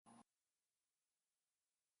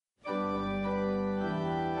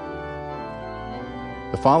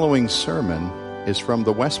following sermon is from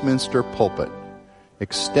the Westminster pulpit,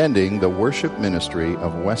 extending the worship ministry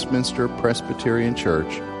of Westminster Presbyterian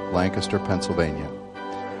Church, Lancaster, Pennsylvania.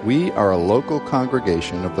 We are a local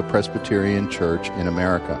congregation of the Presbyterian Church in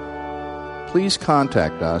America. Please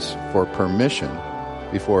contact us for permission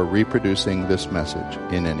before reproducing this message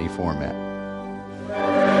in any format.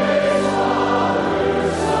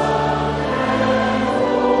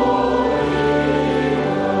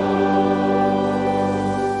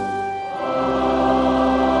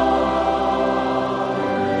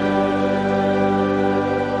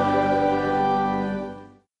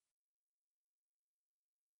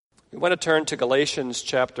 We want to turn to Galatians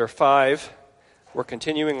chapter 5. We're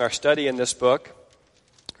continuing our study in this book.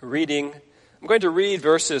 I'm going to read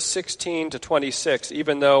verses 16 to 26,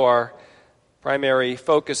 even though our primary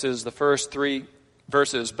focus is the first 3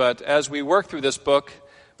 verses. But as we work through this book,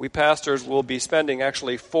 we pastors will be spending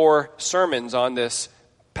actually 4 sermons on this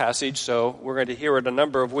passage. So we're going to hear it a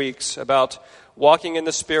number of weeks about walking in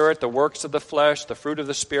the Spirit, the works of the flesh, the fruit of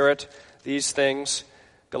the Spirit, these things.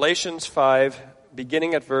 Galatians 5,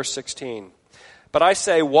 beginning at verse 16. But I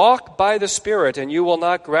say, walk by the Spirit, and you will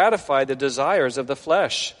not gratify the desires of the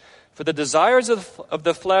flesh. For the desires of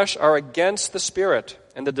the flesh are against the Spirit,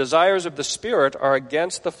 and the desires of the Spirit are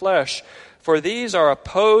against the flesh. For these are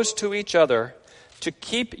opposed to each other to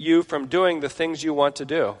keep you from doing the things you want to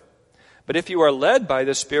do. But if you are led by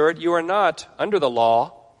the Spirit, you are not under the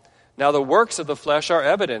law. Now the works of the flesh are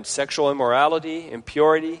evident: sexual immorality,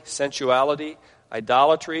 impurity, sensuality,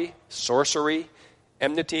 idolatry, sorcery,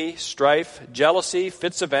 enmity, strife, jealousy,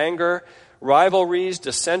 fits of anger, rivalries,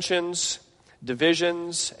 dissensions,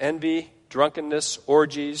 divisions, envy, drunkenness,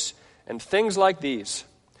 orgies, and things like these.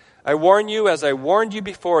 I warn you, as I warned you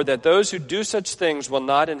before, that those who do such things will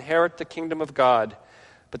not inherit the kingdom of God.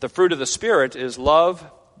 But the fruit of the Spirit is love,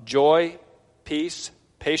 joy, peace,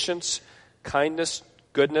 patience, kindness,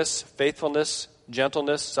 goodness, faithfulness,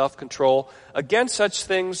 gentleness, self-control. Against such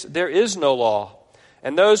things there is no law.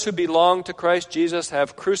 And those who belong to Christ Jesus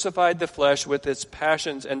have crucified the flesh with its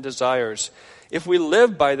passions and desires. If we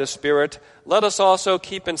live by the Spirit, let us also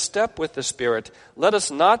keep in step with the Spirit. Let us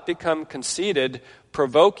not become conceited,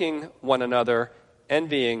 provoking one another,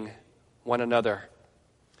 envying one another.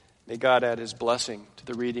 May God add His blessing to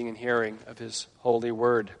the reading and hearing of His holy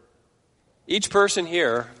word. Each person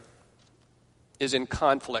here is in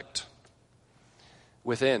conflict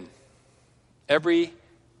within. Every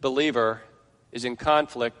believer is in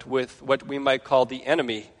conflict with what we might call the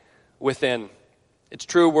enemy within. It's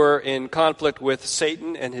true we're in conflict with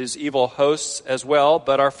Satan and his evil hosts as well,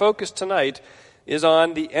 but our focus tonight is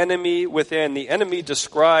on the enemy within, the enemy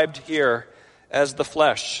described here as the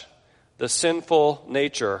flesh, the sinful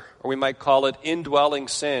nature, or we might call it indwelling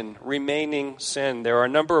sin, remaining sin. There are a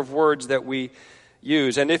number of words that we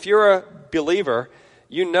use, and if you're a believer,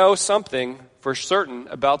 you know something for certain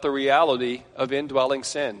about the reality of indwelling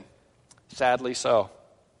sin. Sadly so.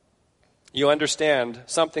 You understand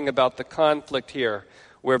something about the conflict here,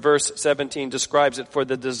 where verse 17 describes it. For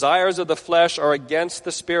the desires of the flesh are against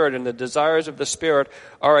the Spirit, and the desires of the Spirit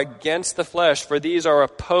are against the flesh, for these are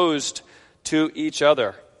opposed to each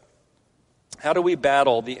other. How do we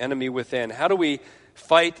battle the enemy within? How do we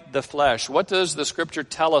fight the flesh? What does the Scripture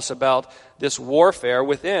tell us about this warfare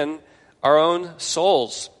within our own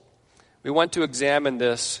souls? We want to examine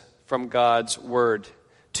this from God's Word.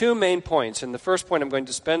 2 main points, and the first point I'm going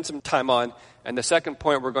to spend some time on, and the second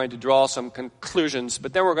point we're going to draw some conclusions,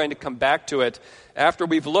 but then we're going to come back to it after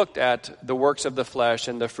we've looked at the works of the flesh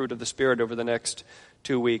and the fruit of the Spirit over the next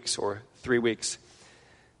 2 weeks or 3 weeks.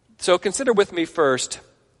 So consider with me first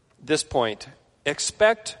this point.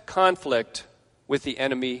 Expect conflict with the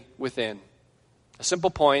enemy within. A simple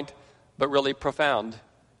point, but really profound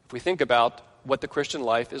if we think about what the Christian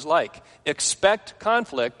life is like. Expect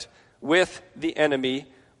conflict with the enemy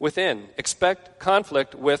within. Expect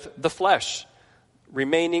conflict with the flesh,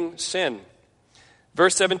 remaining sin.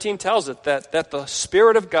 Verse 17 tells it that the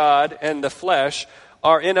Spirit of God and the flesh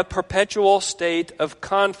are in a perpetual state of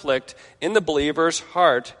conflict in the believer's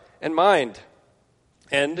heart and mind.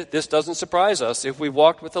 And this doesn't surprise us if we've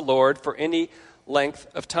walked with the Lord for any length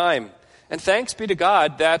of time. And thanks be to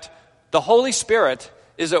God that the Holy Spirit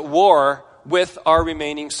is at war with our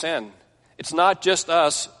remaining sin. It's not just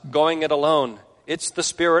us going it alone. It's the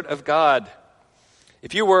Spirit of God.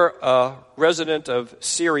 If you were a resident of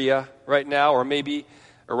Syria right now, or maybe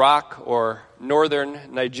Iraq or northern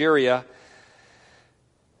Nigeria,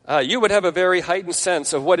 you would have a very heightened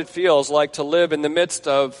sense of what it feels like to live in the midst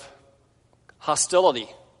of hostility,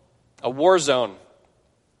 a war zone.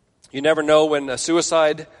 You never know when a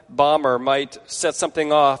suicide bomber might set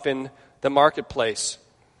something off in the marketplace.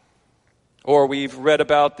 Or we've read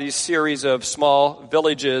about these series of small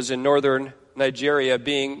villages in northern Nigeria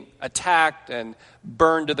being attacked and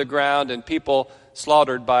burned to the ground and people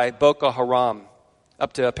slaughtered by Boko Haram.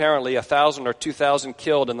 Up to apparently 1,000 or 2,000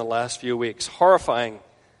 killed in the last few weeks. Horrifying.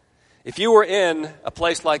 If you were in a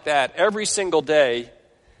place like that every single day,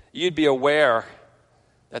 you'd be aware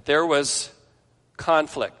that there was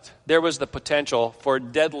conflict. There was the potential for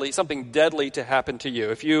something deadly to happen to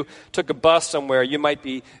you. If you took a bus somewhere, you might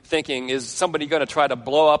be thinking, is somebody going to try to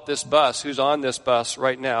blow up this bus? Who's on this bus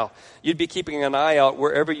right now? You'd be keeping an eye out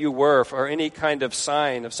wherever you were for any kind of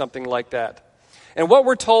sign of something like that. And what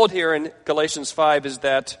we're told here in Galatians 5 is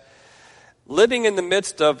that living in the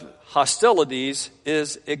midst of hostilities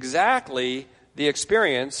is exactly the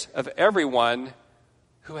experience of everyone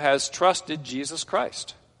who has trusted Jesus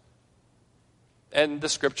Christ. And the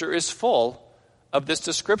Scripture is full of this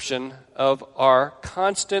description of our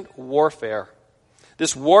constant warfare.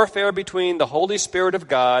 This warfare between the Holy Spirit of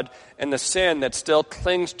God and the sin that still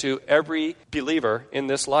clings to every believer in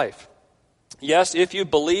this life. Yes, if you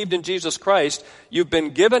believed in Jesus Christ, you've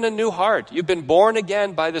been given a new heart. You've been born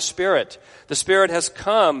again by the Spirit. The Spirit has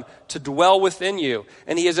come to dwell within you,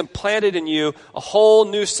 and He has implanted in you a whole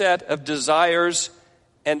new set of desires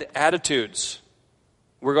and attitudes.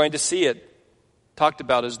 We're going to see it talked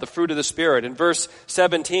about as the fruit of the Spirit. In verse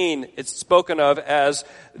 17, it's spoken of as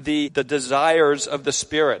the desires of the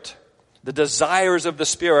Spirit. The desires of the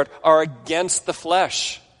Spirit are against the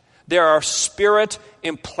flesh. There are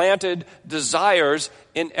Spirit-implanted desires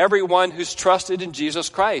in everyone who's trusted in Jesus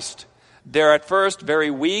Christ. They're at first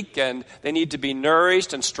very weak, and they need to be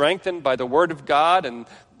nourished and strengthened by the Word of God and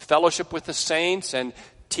fellowship with the saints and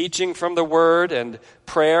teaching from the Word and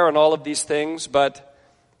prayer and all of these things. But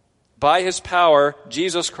by His power,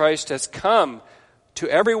 Jesus Christ has come to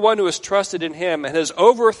everyone who has trusted in Him and has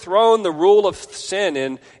overthrown the rule of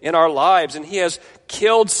sin in our lives. And He has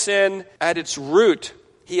killed sin at its root.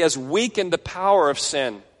 He has weakened the power of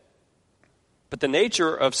sin. But the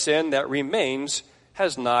nature of sin that remains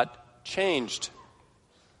has not changed.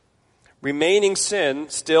 Remaining sin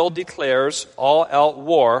still declares all-out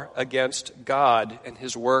war against God and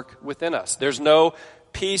His work within us. There's no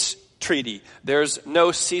peace treaty. There's no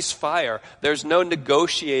ceasefire. There's no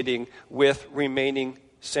negotiating with remaining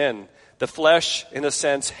sin. The flesh, in a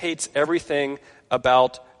sense, hates everything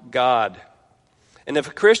about God. And if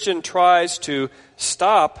a Christian tries to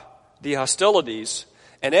stop the hostilities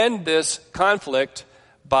and end this conflict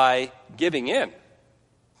by giving in,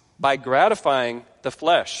 by gratifying the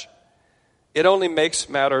flesh, it only makes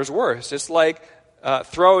matters worse. It's like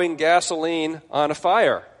throwing gasoline on a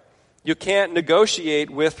fire. You can't negotiate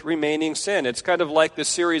with remaining sin. It's kind of like the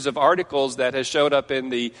series of articles that has showed up in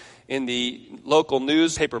the local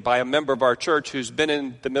newspaper by a member of our church who's been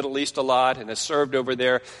in the Middle East a lot and has served over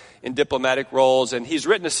there in diplomatic roles. And he's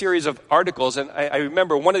written a series of articles. And I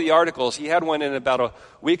remember one of the articles, he had one in about a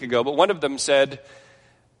week ago, but one of them said,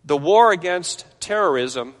 the war against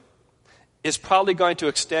terrorism is probably going to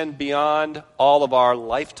extend beyond all of our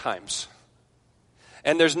lifetimes.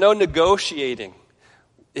 And there's no negotiating.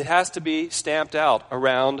 It has to be stamped out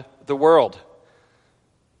around the world.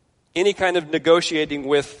 Any kind of negotiating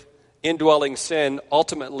with indwelling sin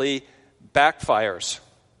ultimately backfires.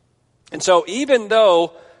 And so even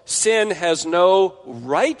though sin has no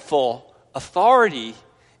rightful authority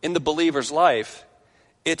in the believer's life,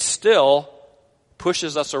 it still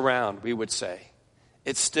pushes us around, we would say.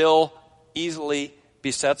 It still easily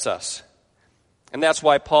besets us. And that's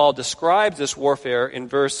why Paul describes this warfare in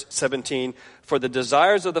verse 17. For the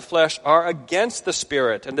desires of the flesh are against the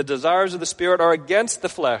Spirit, and the desires of the Spirit are against the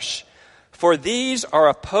flesh. For these are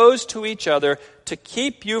opposed to each other to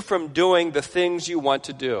keep you from doing the things you want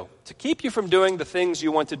to do. To keep you from doing the things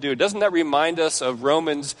you want to do. Doesn't that remind us of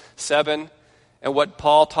Romans 7 and what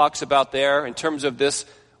Paul talks about there in terms of this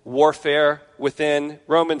warfare within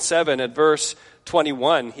Romans 7 at verse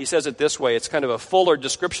 21? He says it this way. It's kind of a fuller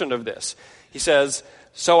description of this. He says,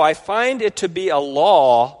 so I find it to be a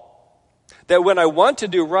law that when I want to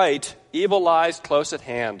do right, evil lies close at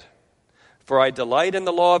hand. For I delight in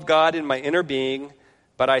the law of God in my inner being,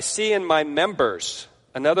 but I see in my members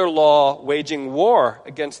another law waging war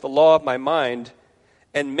against the law of my mind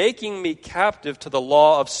and making me captive to the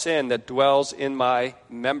law of sin that dwells in my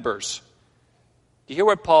members. Do you hear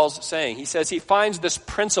what Paul's saying? He says he finds this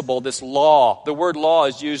principle, this law. The word law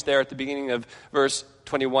is used there at the beginning of verse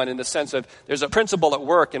 21 in the sense of there's a principle at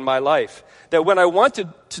work in my life that when I want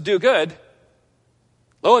to do good,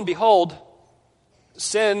 lo and behold,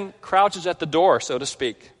 sin crouches at the door, so to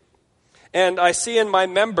speak. And I see in my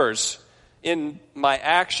members in my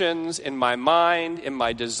actions, in my mind, in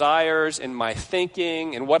my desires, in my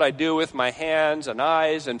thinking, in what I do with my hands and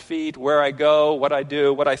eyes and feet, where I go, what I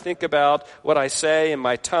do, what I think about, what I say, in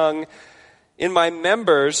my tongue. In my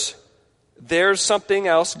members, there's something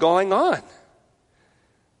else going on.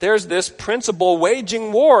 There's this principle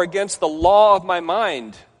waging war against the law of my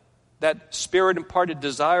mind, that Spirit-imparted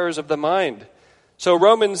desires of the mind. So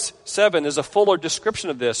Romans 7 is a fuller description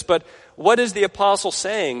of this. But what is the apostle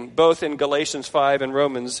saying, both in Galatians 5 and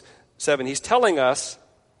Romans 7? He's telling us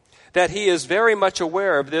that he is very much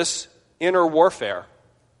aware of this inner warfare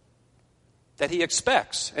that he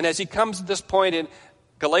expects. And as he comes to this point in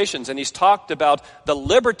Galatians, and he's talked about the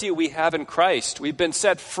liberty we have in Christ, we've been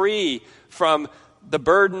set free from the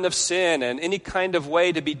burden of sin and any kind of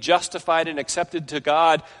way to be justified and accepted to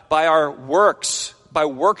God by our works, by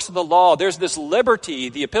works of the law. There's this liberty.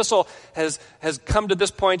 The epistle has come to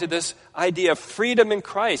this point, to this idea of freedom in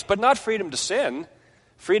Christ, but not freedom to sin,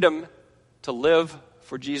 freedom to live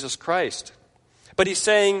for Jesus Christ. But he's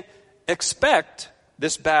saying, expect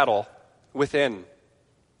this battle within.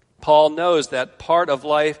 Paul knows that part of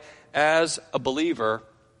life as a believer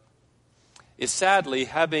is sadly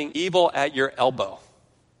having evil at your elbow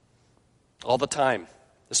all the time.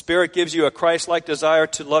 The Spirit gives you a Christ-like desire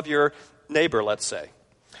to love your neighbor, let's say,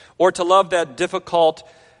 or to love that difficult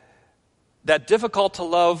to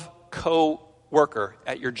love co-worker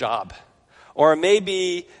at your job, or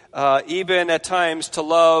maybe even at times to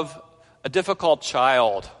love a difficult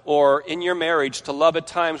child, or in your marriage to love at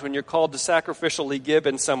times when you're called to sacrificially give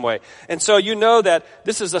in some way. And so you know that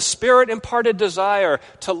this is a Spirit-imparted desire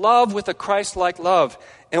to love with a Christ-like love.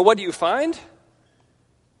 And what do you find?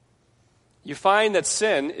 You find that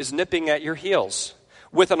sin is nipping at your heels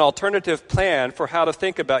with an alternative plan for how to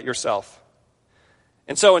think about yourself.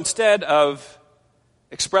 And so instead of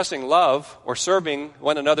expressing love or serving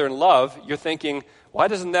one another in love, you're thinking, why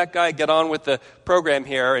doesn't that guy get on with the program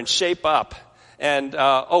here and shape up? And,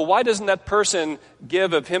 why doesn't that person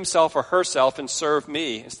give of himself or herself and serve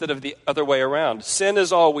me instead of the other way around? Sin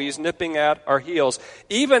is always nipping at our heels,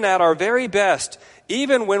 even at our very best,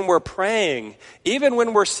 even when we're praying, even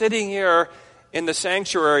when we're sitting here in the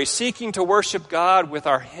sanctuary seeking to worship God with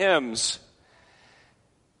our hymns.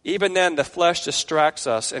 Even then, the flesh distracts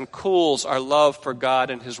us and cools our love for God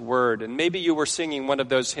and His Word. And maybe you were singing one of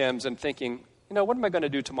those hymns and thinking, what am I going to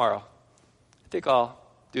do tomorrow? I think I'll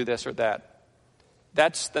do this or that.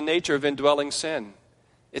 That's the nature of indwelling sin.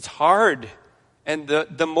 It's hard. And the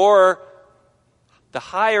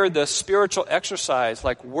higher the spiritual exercise,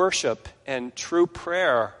 like worship and true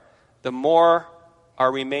prayer, the more our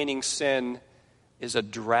remaining sin is a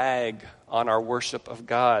drag on our worship of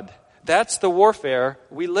God. That's the warfare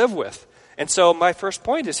we live with. And so my first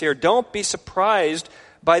point is here, don't be surprised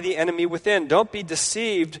by the enemy within. Don't be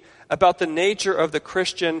deceived about the nature of the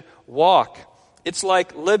Christian walk. It's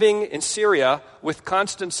like living in Syria with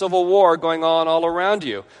constant civil war going on all around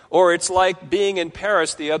you. Or it's like being in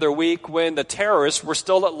Paris the other week when the terrorists were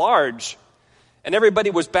still at large. And everybody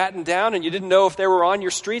was battened down and you didn't know if they were on your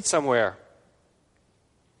street somewhere.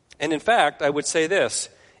 And in fact, I would say this,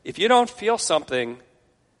 if you don't feel something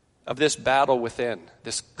of this battle within,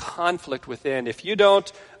 this conflict within, if you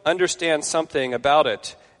don't understand something about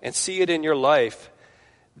it and see it in your life,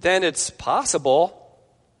 then it's possible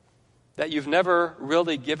that you've never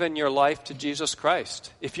really given your life to Jesus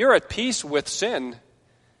Christ. If you're at peace with sin,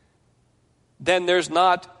 then there's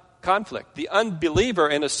not conflict. The unbeliever,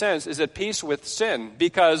 in a sense, is at peace with sin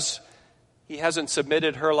because he hasn't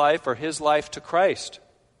submitted her life or his life to Christ.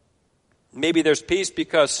 Maybe there's peace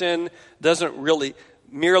because sin doesn't really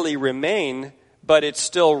merely remain, but it's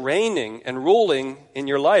still reigning and ruling in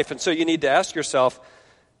your life. And so you need to ask yourself,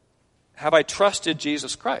 have I trusted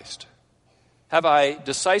Jesus Christ? Have I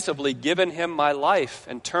decisively given Him my life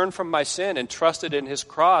and turned from my sin and trusted in His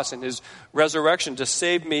cross and His resurrection to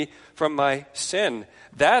save me from my sin?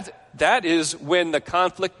 That is when the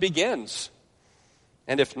conflict begins.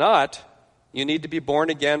 And if not, you need to be born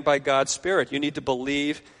again by God's Spirit. You need to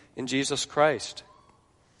believe in Jesus Christ.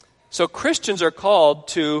 So Christians are called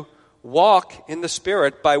to walk in the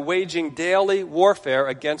Spirit by waging daily warfare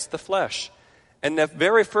against the flesh. And the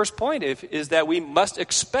very first point is that we must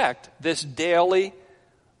expect this daily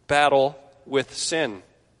battle with sin.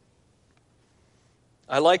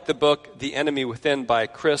 I like the book The Enemy Within by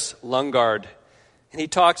Chris Lungard. And he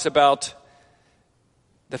talks about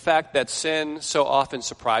the fact that sin so often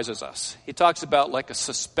surprises us. He talks about like a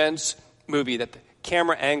suspense movie, that the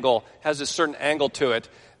camera angle has a certain angle to it,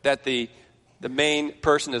 that the main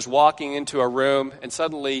person is walking into a room and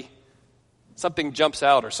suddenly something jumps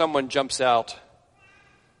out or someone jumps out.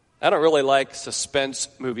 I don't really like suspense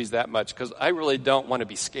movies that much because I really don't want to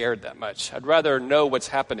be scared that much. I'd rather know what's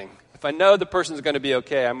happening. If I know the person's going to be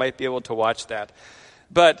okay, I might be able to watch that.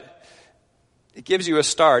 But it gives you a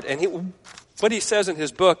start. And what he says in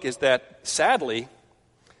his book is that, sadly,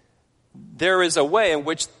 there is a way in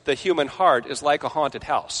which the human heart is like a haunted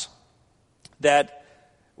house. That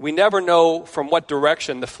we never know from what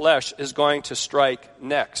direction the flesh is going to strike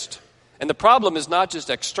next. And the problem is not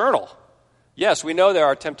just external. Yes, we know there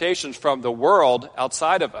are temptations from the world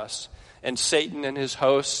outside of us, and Satan and his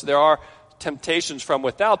hosts. There are temptations from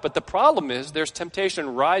without, but the problem is there's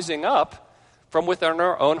temptation rising up from within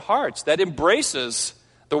our own hearts that embraces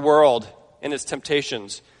the world and its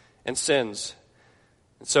temptations and sins.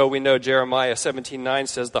 And so we know Jeremiah 17:9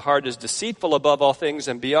 says, the heart is deceitful above all things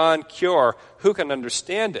and beyond cure. Who can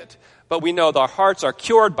understand it? But we know our hearts are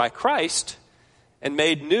cured by Christ and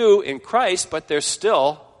made new in Christ, but there's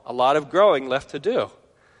still a lot of growing left to do.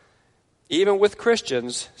 Even with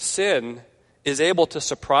Christians, sin is able to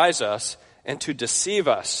surprise us and to deceive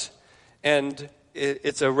us. And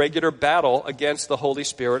it's a regular battle against the Holy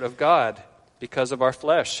Spirit of God because of our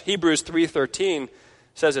flesh. Hebrews 3:13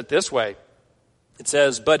 says it this way. It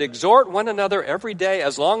says, but exhort one another every day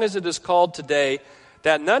as long as it is called today,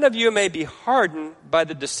 that none of you may be hardened by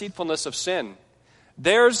the deceitfulness of sin.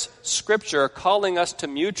 There's Scripture calling us to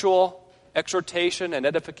mutual exhortation and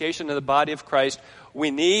edification in the body of Christ.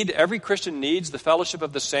 Every Christian needs the fellowship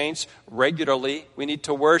of the saints regularly. We need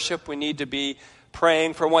to worship. We need to be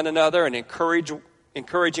praying for one another and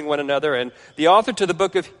encouraging one another. And the author to the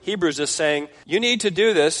book of Hebrews is saying, you need to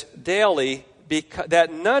do this daily,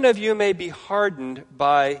 that none of you may be hardened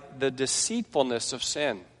by the deceitfulness of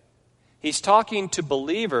sin. He's talking to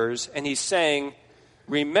believers, and he's saying,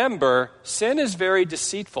 remember, sin is very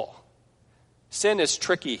deceitful. Sin is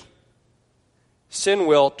tricky. Sin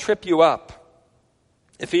will trip you up.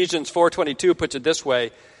 Ephesians 4:22 puts it this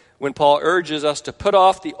way, when Paul urges us to put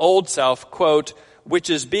off the old self, quote, which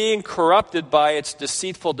is being corrupted by its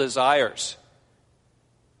deceitful desires.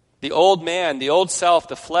 The old man, the old self,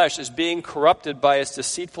 the flesh, is being corrupted by its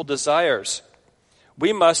deceitful desires.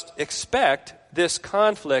 We must expect this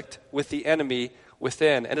conflict with the enemy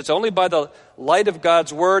within. And it's only by the light of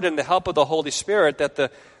God's Word and the help of the Holy Spirit that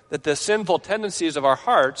the sinful tendencies of our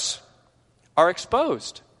hearts are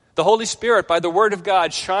exposed. The Holy Spirit, by the Word of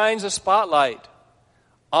God, shines a spotlight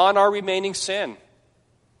on our remaining sin.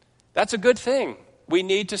 That's a good thing. We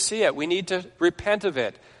need to see it. We need to repent of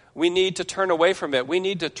it. We need to turn away from it. We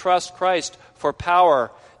need to trust Christ for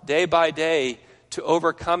power day by day to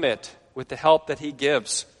overcome it with the help that He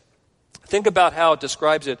gives. Think about how it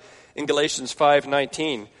describes it in Galatians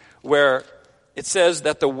 5:19, where it says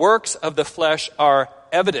that the works of the flesh are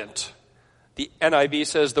evident. The NIV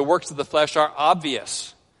says the works of the flesh are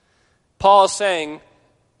obvious. Paul is saying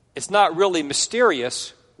it's not really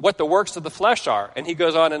mysterious what the works of the flesh are. And he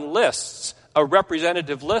goes on and lists a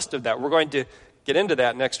representative list of that. We're going to get into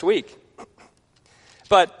that next week.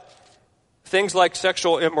 But things like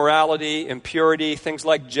sexual immorality, impurity, things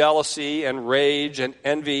like jealousy and rage and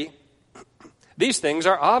envy, these things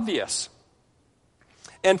are obvious.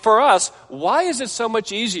 And for us, why is it so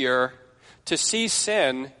much easier to see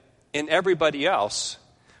sin in everybody else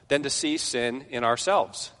than to see sin in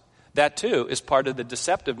ourselves? That too is part of the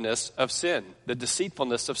deceptiveness of sin, the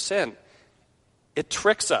deceitfulness of sin. It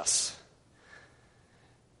tricks us.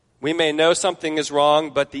 We may know something is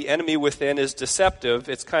wrong, but the enemy within is deceptive.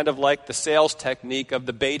 It's kind of like the sales technique of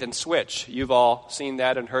the bait and switch. You've all seen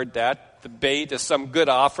that and heard that. The bait is some good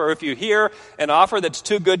offer. If you hear an offer that's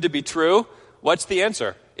too good to be true, what's the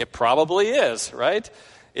answer? It probably is, right?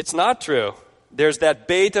 It's not true. There's that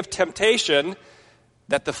bait of temptation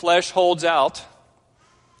that the flesh holds out,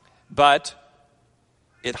 but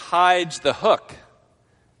it hides the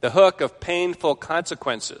hook of painful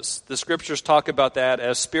consequences. The Scriptures talk about that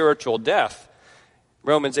as spiritual death.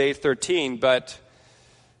 Romans 8:13, but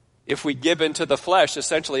if we give in to the flesh,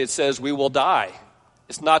 essentially it says we will die.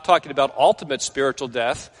 It's not talking about ultimate spiritual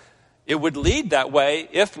death. It would lead that way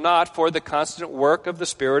if not for the constant work of the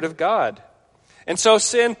Spirit of God. And so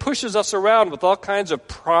sin pushes us around with all kinds of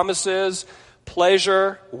promises,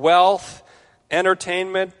 pleasure, wealth,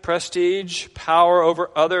 entertainment, prestige, power over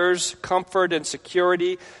others, comfort and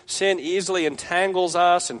security. Sin easily entangles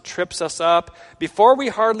us and trips us up before we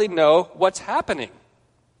hardly know what's happening.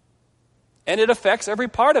 And it affects every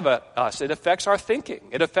part of us. It affects our thinking.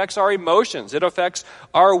 It affects our emotions. It affects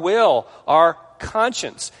our will, our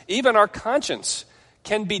conscience. Even our conscience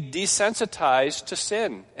can be desensitized to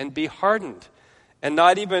sin and be hardened and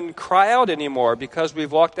not even cry out anymore because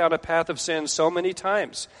we've walked down a path of sin so many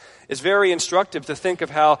times. It's very instructive to think of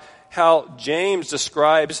how how James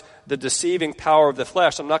describes the deceiving power of the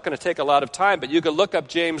flesh. I'm not going to take a lot of time, but you can look up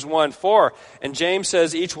James 1:4, and James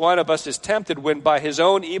says each one of us is tempted when by his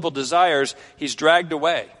own evil desires he's dragged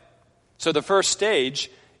away. So the first stage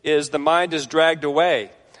is the mind is dragged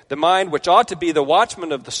away. The mind, which ought to be the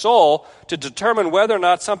watchman of the soul, to determine whether or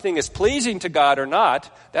not something is pleasing to God or not,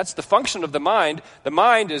 that's the function of the mind. The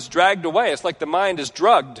mind is dragged away. It's like the mind is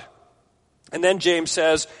drugged. And then James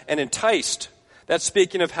says, and enticed. That's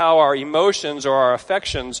speaking of how our emotions or our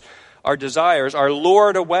affections, our desires are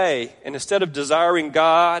lured away. And instead of desiring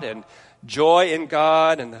God and joy in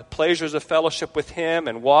God and the pleasures of fellowship with Him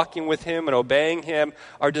and walking with Him and obeying Him,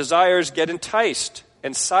 our desires get enticed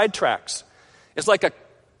and sidetracks. It's like a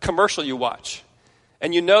commercial you watch,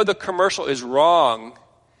 and you know the commercial is wrong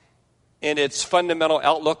in its fundamental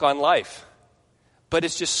outlook on life, but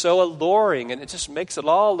it's just so alluring, and it just makes it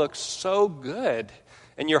all look so good,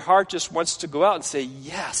 and your heart just wants to go out and say,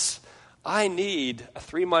 yes, I need a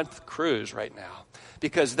 3-month cruise right now,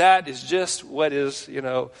 because that is just what is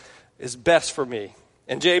best for me.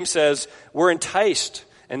 And James says we're enticed,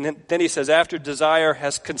 and then he says after desire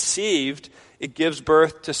has conceived, it gives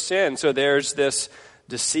birth to sin. So there's this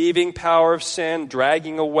deceiving power of sin,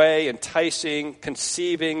 dragging away, enticing,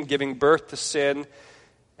 conceiving, giving birth to sin.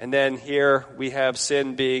 And then here we have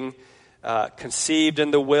sin being conceived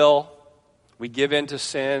in the will. We give in to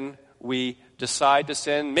sin. We decide to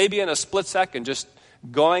sin, maybe in a split second, just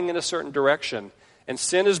going in a certain direction. And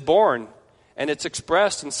sin is born, and it's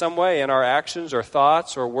expressed in some way in our actions or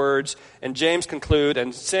thoughts or words. And James concludes,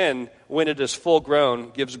 and sin, when it is full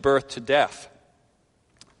grown, gives birth to death.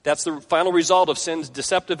 That's the final result of sin's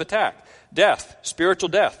deceptive attack. Death, spiritual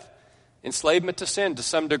death, enslavement to sin to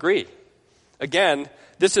some degree. Again,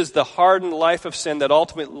 this is the hardened life of sin that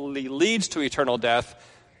ultimately leads to eternal death.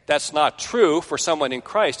 That's not true for someone in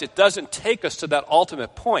Christ. It doesn't take us to that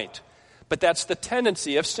ultimate point. But that's the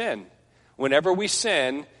tendency of sin. Whenever we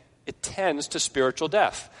sin, it tends to spiritual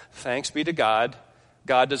death. Thanks be to God.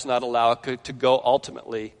 God does not allow it to go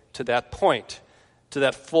ultimately to that point, to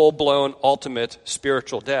that full-blown, ultimate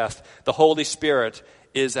spiritual death. The Holy Spirit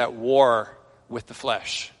is at war with the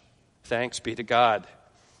flesh. Thanks be to God.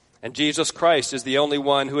 And Jesus Christ is the only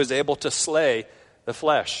one who is able to slay the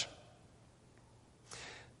flesh.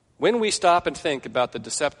 When we stop and think about the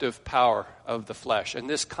deceptive power of the flesh and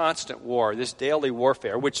this constant war, this daily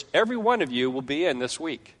warfare, which every one of you will be in this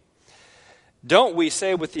week, don't we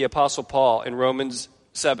say with the Apostle Paul in Romans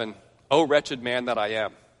 7, "O wretched man that I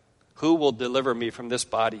am, who will deliver me from this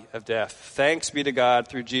body of death? Thanks be to God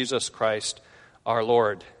through Jesus Christ our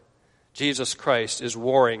Lord." Jesus Christ is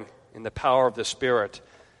warring in the power of the Spirit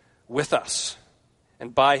with us.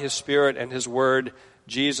 And by His Spirit and His Word,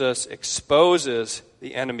 Jesus exposes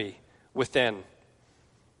the enemy within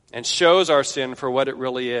and shows our sin for what it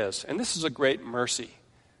really is. And this is a great mercy.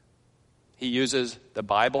 He uses the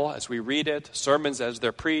Bible as we read it, sermons as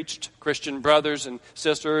they're preached, Christian brothers and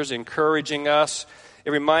sisters encouraging us. It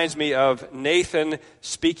reminds me of Nathan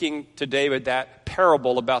speaking to David that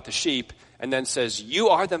parable about the sheep and then says, "You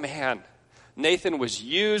are the man." Nathan was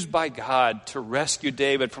used by God to rescue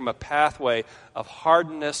David from a pathway of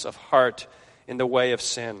hardness of heart in the way of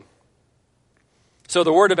sin. So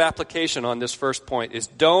the word of application on this first point is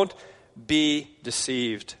don't be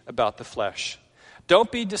deceived about the flesh.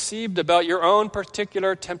 Don't be deceived about your own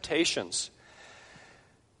particular temptations.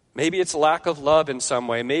 Maybe it's lack of love in some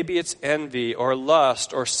way. Maybe it's envy or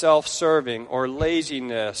lust or self-serving or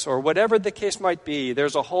laziness or whatever the case might be.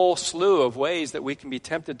 There's a whole slew of ways that we can be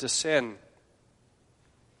tempted to sin.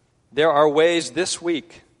 There are ways this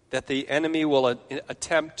week that the enemy will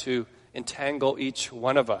attempt to entangle each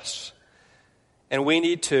one of us. And we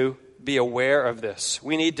need to be aware of this.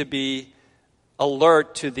 We need to be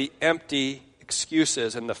alert to the empty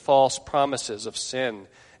excuses and the false promises of sin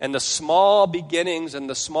and the small beginnings and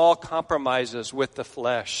the small compromises with the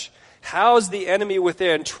flesh. How's the enemy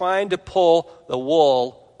within trying to pull the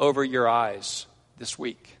wool over your eyes this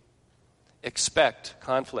week? Expect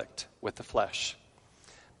conflict with the flesh.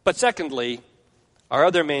 But secondly, our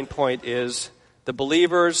other main point is the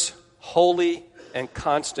believer's holy and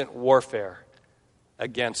constant warfare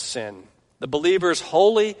against sin. The believer's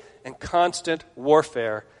holy and constant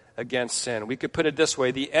warfare against sin. We could put it this way: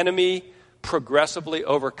 the enemy progressively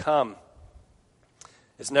overcome.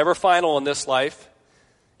 It's never final in this life.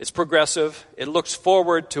 It's progressive. It looks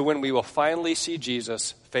forward to when we will finally see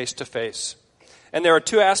Jesus face to face. And there are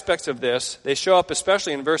two aspects of this. They show up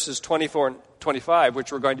especially in verses 24 and 25,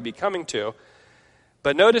 which we're going to be coming to.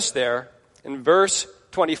 But notice there, in verse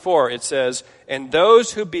 24, it says, "And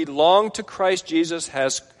those who belong to Christ Jesus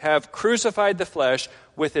have crucified the flesh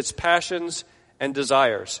with its passions and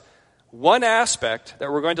desires." one aspect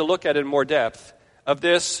that we're going to look at in more depth of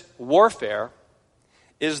this warfare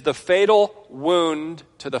is the fatal wound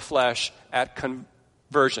to the flesh at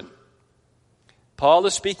conversion. Paul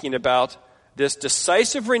is speaking about this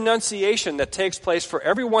decisive renunciation that takes place for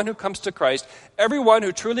everyone who comes to Christ, everyone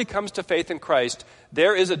who truly comes to faith in Christ.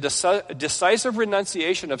 There is a decisive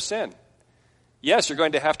renunciation of sin. Yes, you're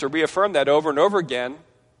going to have to reaffirm that over and over again.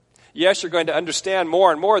 Yes, you're going to understand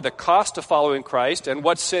more and more the cost of following Christ and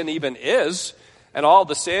what sin even is, and all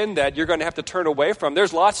the sin that you're going to have to turn away from.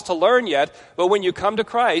 There's lots to learn yet, but when you come to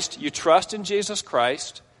Christ, you trust in Jesus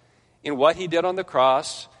Christ, in what he did on the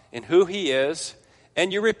cross, in who he is,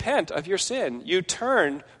 and you repent of your sin. You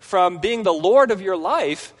turn from being the Lord of your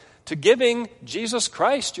life to giving Jesus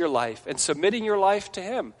Christ your life and submitting your life to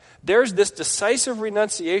him. There's this decisive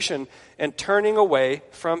renunciation and turning away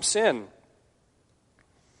from sin.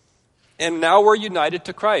 And now we're united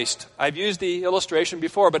to Christ. I've used the illustration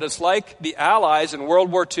before, but it's like the Allies in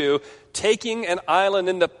World War II taking an island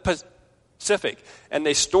in the Pacific. And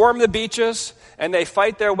they storm the beaches, and they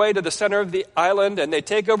fight their way to the center of the island, and they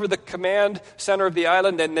take over the command center of the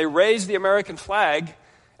island, and they raise the American flag,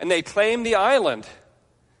 and they claim the island.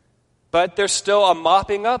 But there's still a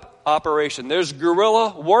mopping up operation. There's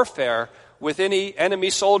guerrilla warfare with any enemy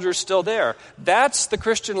soldiers still there. That's the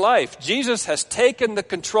Christian life. Jesus has taken the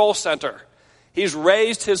control center. He's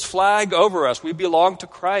raised his flag over us. We belong to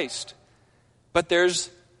Christ. But there's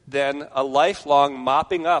then a lifelong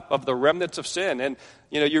mopping up of the remnants of sin. And,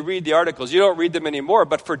 you read the articles. You don't read them anymore.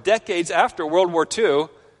 But for decades after World War II,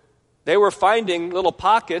 they were finding little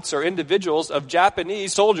pockets or individuals of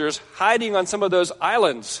Japanese soldiers hiding on some of those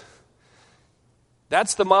islands.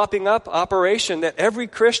 That's the mopping up operation that every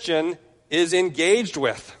Christian is engaged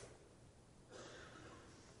with.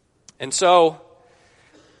 And so,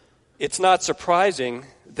 it's not surprising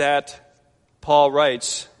that Paul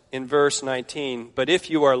writes in verse 19, "But if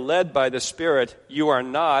you are led by the Spirit, you are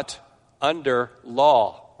not under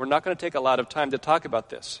law." We're not going to take a lot of time to talk about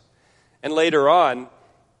this. And later on,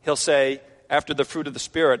 he'll say, after the fruit of the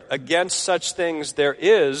Spirit, "Against such things there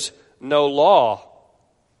is no law."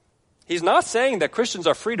 He's not saying that Christians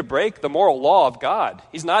are free to break the moral law of God.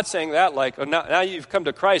 He's not saying that like, oh, now you've come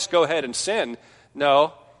to Christ, go ahead and sin.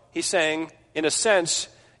 No, he's saying, in a sense,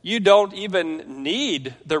 you don't even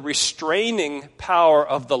need the restraining power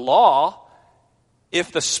of the law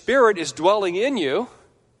if the Spirit is dwelling in you.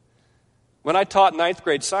 When I taught ninth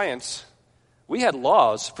grade science, we had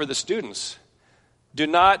laws for the students. Do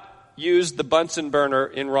not use the Bunsen burner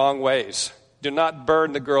in wrong ways. Do not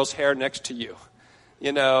burn the girl's hair next to you.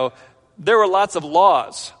 There were lots of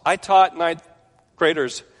laws. I taught ninth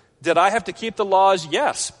graders. Did I have to keep the laws?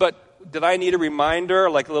 Yes. But did I need a reminder,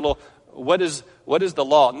 like a little, what is the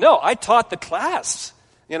law? No, I taught the class.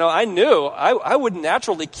 I knew I would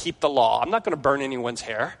naturally keep the law. I'm not going to burn anyone's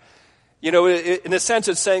hair. In a sense,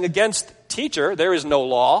 it's saying against teacher, there is no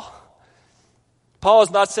law. Paul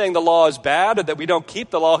is not saying the law is bad or that we don't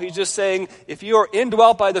keep the law. He's just saying if you are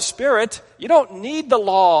indwelt by the Spirit, you don't need the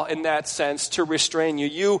law in that sense to restrain you.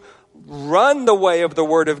 You run the way of the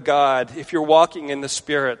Word of God if you're walking in the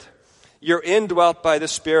Spirit. You're indwelt by the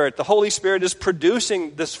Spirit. The Holy Spirit is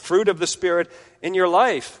producing this fruit of the Spirit in your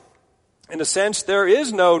life. In a sense, there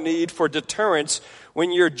is no need for deterrence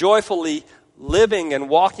when you're joyfully living and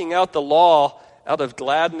walking out the law out of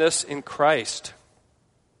gladness in Christ.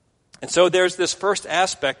 And so there's this first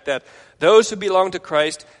aspect that those who belong to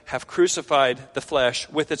Christ have crucified the flesh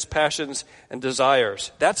with its passions and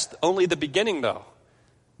desires. That's only the beginning, though.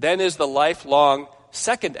 Then is the lifelong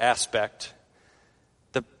second aspect,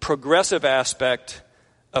 the progressive aspect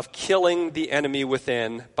of killing the enemy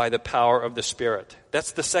within by the power of the Spirit.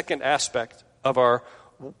 That's the second aspect of our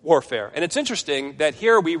warfare. And it's interesting that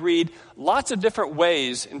here we read lots of different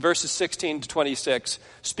ways in verses 16 to 26,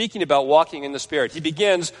 speaking about walking in the Spirit. He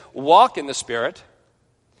begins, walk in the Spirit.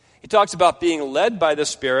 He talks about being led by the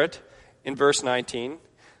Spirit in verse 19.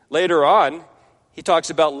 Later on, he talks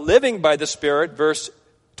about living by the Spirit, verse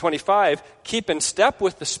 25, keep in step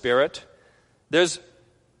with the Spirit. There's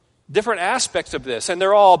different aspects of this, and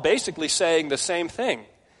they're all basically saying the same thing.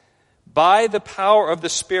 By the power of the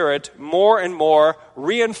Spirit, more and more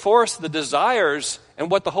reinforce the desires and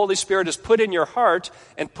what the Holy Spirit has put in your heart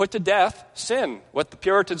and put to death sin, what the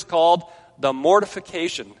Puritans called the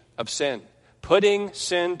mortification of sin, putting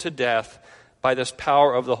sin to death by this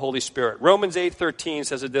power of the Holy Spirit. Romans 8:13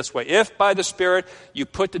 says it this way, if by the Spirit you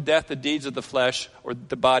put to death the deeds of the flesh or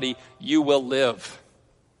the body, you will live.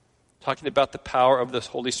 Talking about the power of the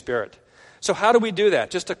Holy Spirit. So how do we do that?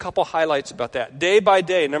 Just a couple highlights about that. Day by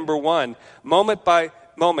day, number one, moment by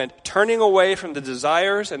moment, turning away from the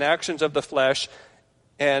desires and actions of the flesh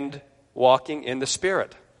and walking in the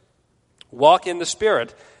Spirit. Walk in the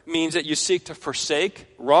Spirit means that you seek to forsake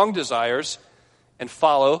wrong desires and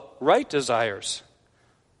follow right desires.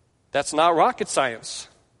 That's not rocket science.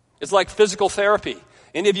 It's like physical therapy.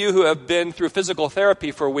 Any of you who have been through physical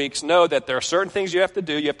therapy for weeks know that there are certain things you have to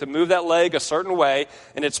do. You have to move that leg a certain way,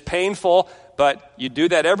 and it's painful, but you do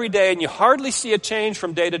that every day, and you hardly see a change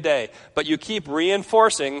from day to day. But you keep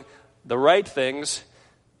reinforcing the right things,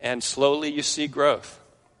 and slowly you see growth.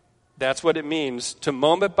 That's what it means to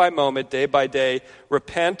moment by moment, day by day,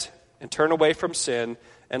 repent and turn away from sin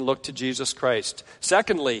and look to Jesus Christ.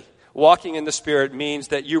 Secondly, walking in the Spirit means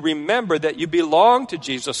that you remember that you belong to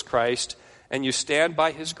Jesus Christ and you stand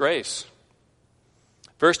by His grace.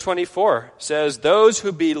 Verse 24 says, those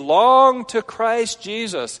who belong to Christ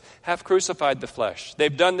Jesus have crucified the flesh.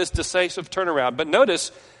 They've done this decisive turnaround. But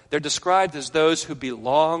notice, they're described as those who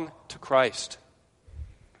belong to Christ.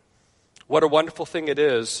 What a wonderful thing it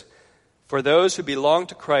is. For those who belong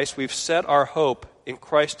to Christ, we've set our hope in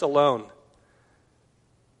Christ alone.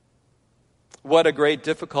 What a great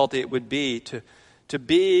difficulty it would be to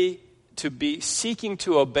be seeking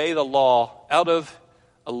to obey the law out of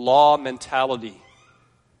a law mentality.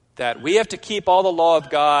 That we have to keep all the law of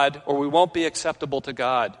God or we won't be acceptable to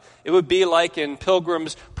God. It would be like in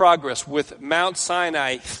Pilgrim's Progress with Mount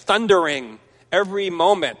Sinai thundering every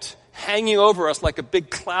moment, hanging over us like a big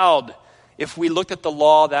cloud if we looked at the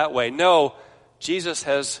law that way. No, Jesus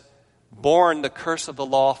has borne the curse of the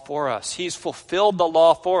law for us. He's fulfilled the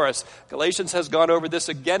law for us. Galatians has gone over this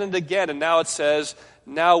again and again, and now it says,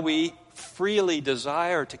 now we freely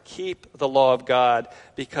desire to keep the law of God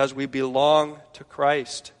because we belong to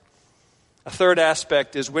Christ. A third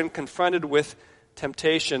aspect is when confronted with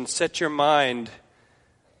temptation, set your mind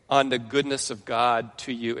on the goodness of God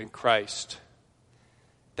to you in Christ.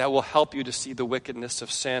 That will help you to see the wickedness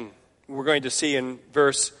of sin. We're going to see in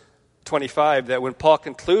verse 25 that when Paul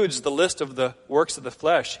concludes the list of the works of the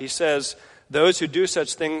flesh, he says, those who do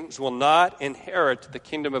such things will not inherit the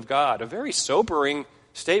kingdom of God. A very sobering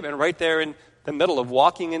statement right there in the middle of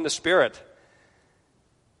walking in the Spirit.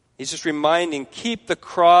 He's just reminding, keep the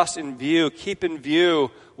cross in view. Keep in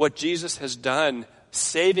view what Jesus has done,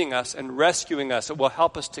 saving us and rescuing us. It will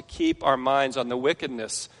help us to keep our minds on the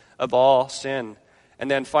wickedness of all sin. And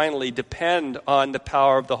then finally, depend on the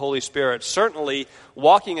power of the Holy Spirit. Certainly,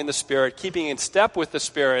 walking in the Spirit, keeping in step with the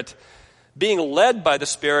Spirit, being led by the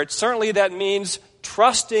Spirit, certainly that means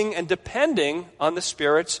trusting and depending on the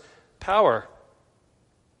Spirit's power.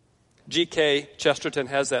 G.K. Chesterton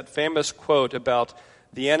has that famous quote about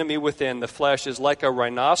the enemy within, the flesh, is like a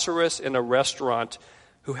rhinoceros in a restaurant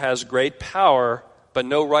who has great power but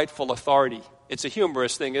no rightful authority. It's a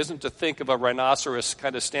humorous thing, isn't it, to think of a rhinoceros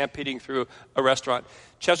kind of stampeding through a restaurant.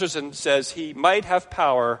 Chesterton says he might have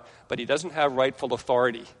power, but he doesn't have rightful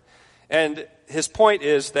authority. And his point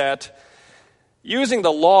is that using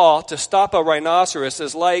the law to stop a rhinoceros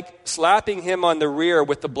is like slapping him on the rear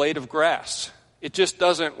with the blade of grass. It just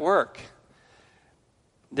doesn't work.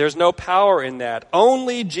 There's no power in that.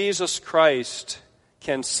 Only Jesus Christ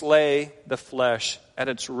can slay the flesh at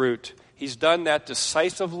its root. He's done that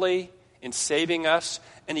decisively in saving us,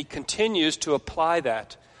 and He continues to apply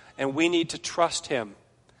that. And we need to trust Him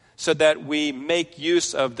so that we make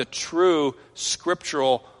use of the true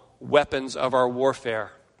scriptural weapons of our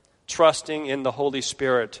warfare, trusting in the Holy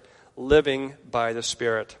Spirit, living by the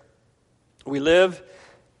Spirit. We live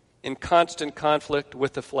in constant conflict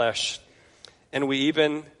with the flesh, and we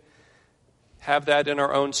even have that in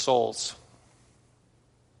our own souls.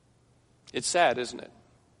 It's sad, isn't it?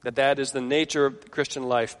 That is the nature of Christian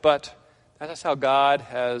life, but that's how God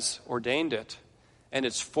has ordained it, and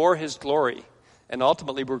it's for His glory. And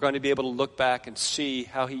ultimately, we're going to be able to look back and see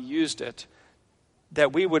how He used it,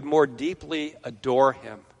 that we would more deeply adore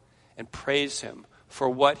Him and praise Him for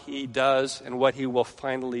what He does and what He will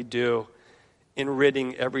finally do in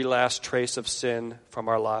ridding every last trace of sin from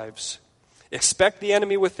our lives. Expect the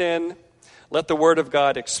enemy within. Let the Word of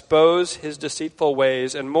God expose his deceitful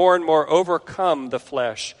ways and more overcome the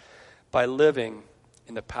flesh by living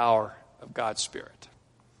in the power of God's Spirit.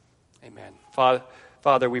 Amen.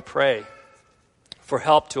 Father, we pray for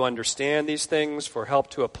help to understand these things, for help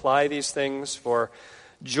to apply these things, for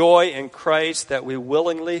joy in Christ that we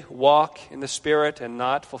willingly walk in the Spirit and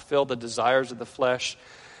not fulfill the desires of the flesh.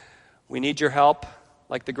 We need your help.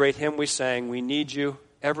 Like the great hymn we sang, we need you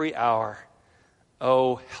every hour.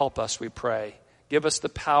 Oh, help us, we pray. Give us the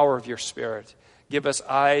power of your Spirit. Give us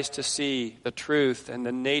eyes to see the truth and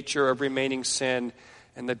the nature of remaining sin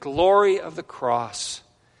and the glory of the cross.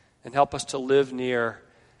 And help us to live near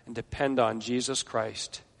and depend on Jesus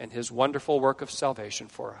Christ and His wonderful work of salvation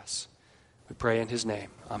for us. We pray in His name.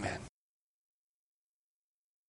 Amen.